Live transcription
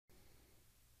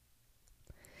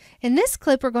In this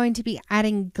clip, we're going to be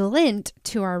adding glint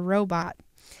to our robot.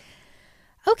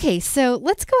 Okay, so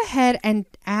let's go ahead and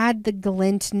add the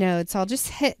glint node. So I'll just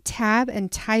hit tab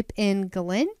and type in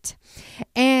glint.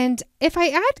 And if I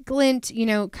add glint, you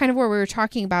know, kind of where we were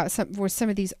talking about where some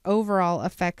of these overall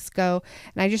effects go,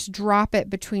 and I just drop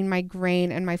it between my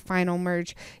grain and my final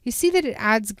merge, you see that it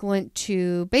adds glint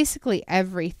to basically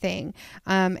everything.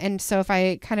 And so if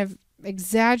I kind of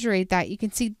exaggerate that, you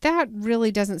can see that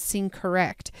really doesn't seem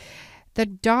correct. The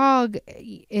dog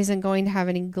isn't going to have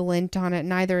any glint on it,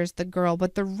 neither is the girl,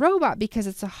 but the robot, because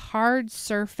it's a hard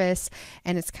surface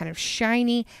and it's kind of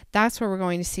shiny, that's where we're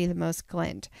going to see the most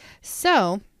glint.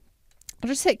 So I'll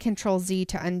just hit Control Z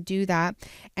to undo that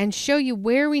and show you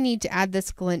where we need to add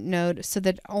this glint node so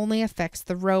that it only affects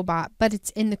the robot, but it's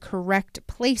in the correct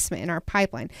placement in our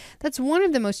pipeline. That's one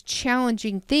of the most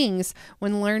challenging things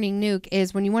when learning Nuke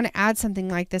is when you want to add something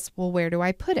like this, well, where do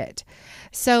I put it?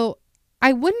 So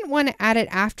I wouldn't want to add it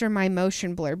after my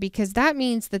motion blur, because that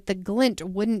means that the glint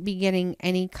wouldn't be getting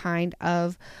any kind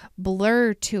of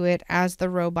blur to it as the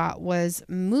robot was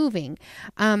moving.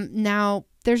 Now,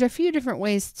 there's a few different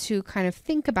ways to kind of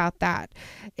think about that.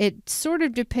 It sort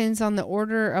of depends on the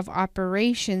order of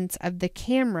operations of the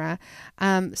camera.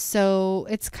 So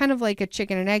it's kind of like a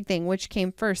chicken and egg thing. Which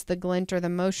came first, the glint or the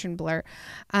motion blur?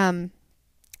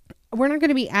 We're not going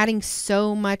to be adding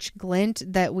so much glint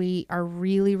that we are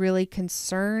really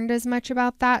concerned as much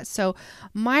about that. So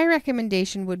my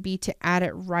recommendation would be to add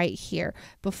it right here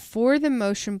before the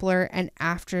motion blur and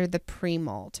after the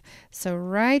pre-mold. So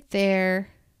right there.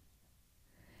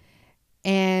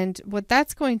 And what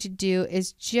that's going to do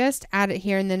is just add it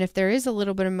here, and then if there is a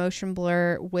little bit of motion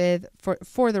blur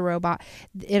for the robot,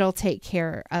 it'll take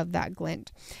care of that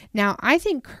glint. Now, I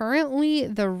think currently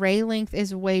the ray length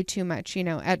is way too much. You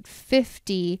know, at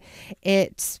 50,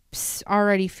 it's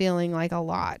already feeling like a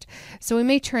lot. So we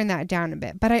may turn that down a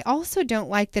bit. But I also don't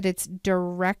like that it's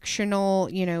directional,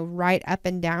 you know, right up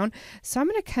and down. So I'm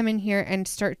going to come in here and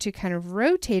start to kind of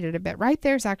rotate it a bit. Right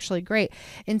there is actually great.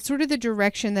 In sort of the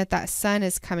direction that that sun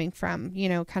is coming from, you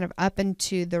know, kind of up and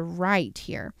to the right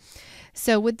here.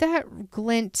 So with that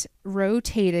glint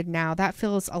rotated now, that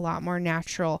feels a lot more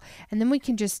natural. And then we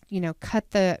can just, you know,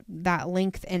 cut that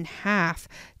length in half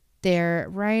there,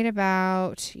 right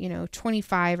about, you know,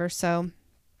 25 or so.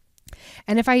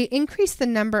 And if I increase the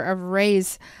number of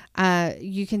rays,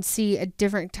 you can see a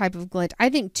different type of glint. I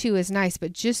think 2 is nice,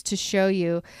 but just to show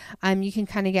you, you can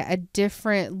kind of get a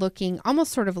different looking,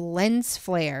 almost sort of lens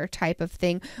flare type of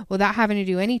thing without having to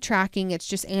do any tracking. It's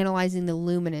just analyzing the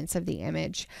luminance of the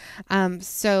image.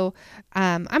 So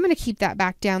I'm going to keep that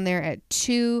back down there at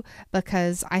 2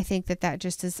 because I think that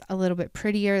just is a little bit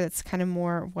prettier. That's kind of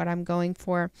more what I'm going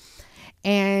for.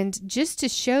 And just to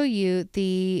show you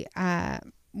the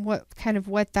what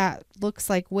that looks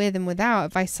like with and without,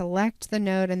 if I select the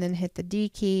node and then hit the D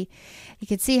key, you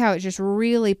can see how it just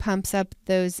really pumps up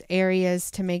those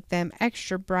areas to make them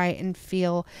extra bright and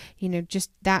feel, you know,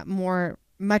 just that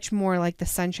much more like the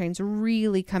sunshine's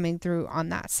really coming through on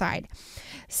that side.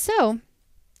 So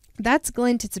that's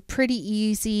glint. It's a pretty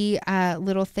easy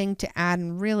little thing to add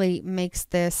and really makes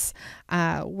this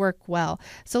work well.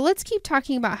 So let's keep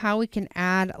talking about how we can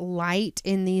add light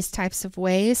in these types of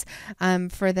ways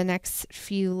for the next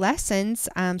few lessons.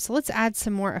 So let's add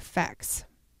some more effects.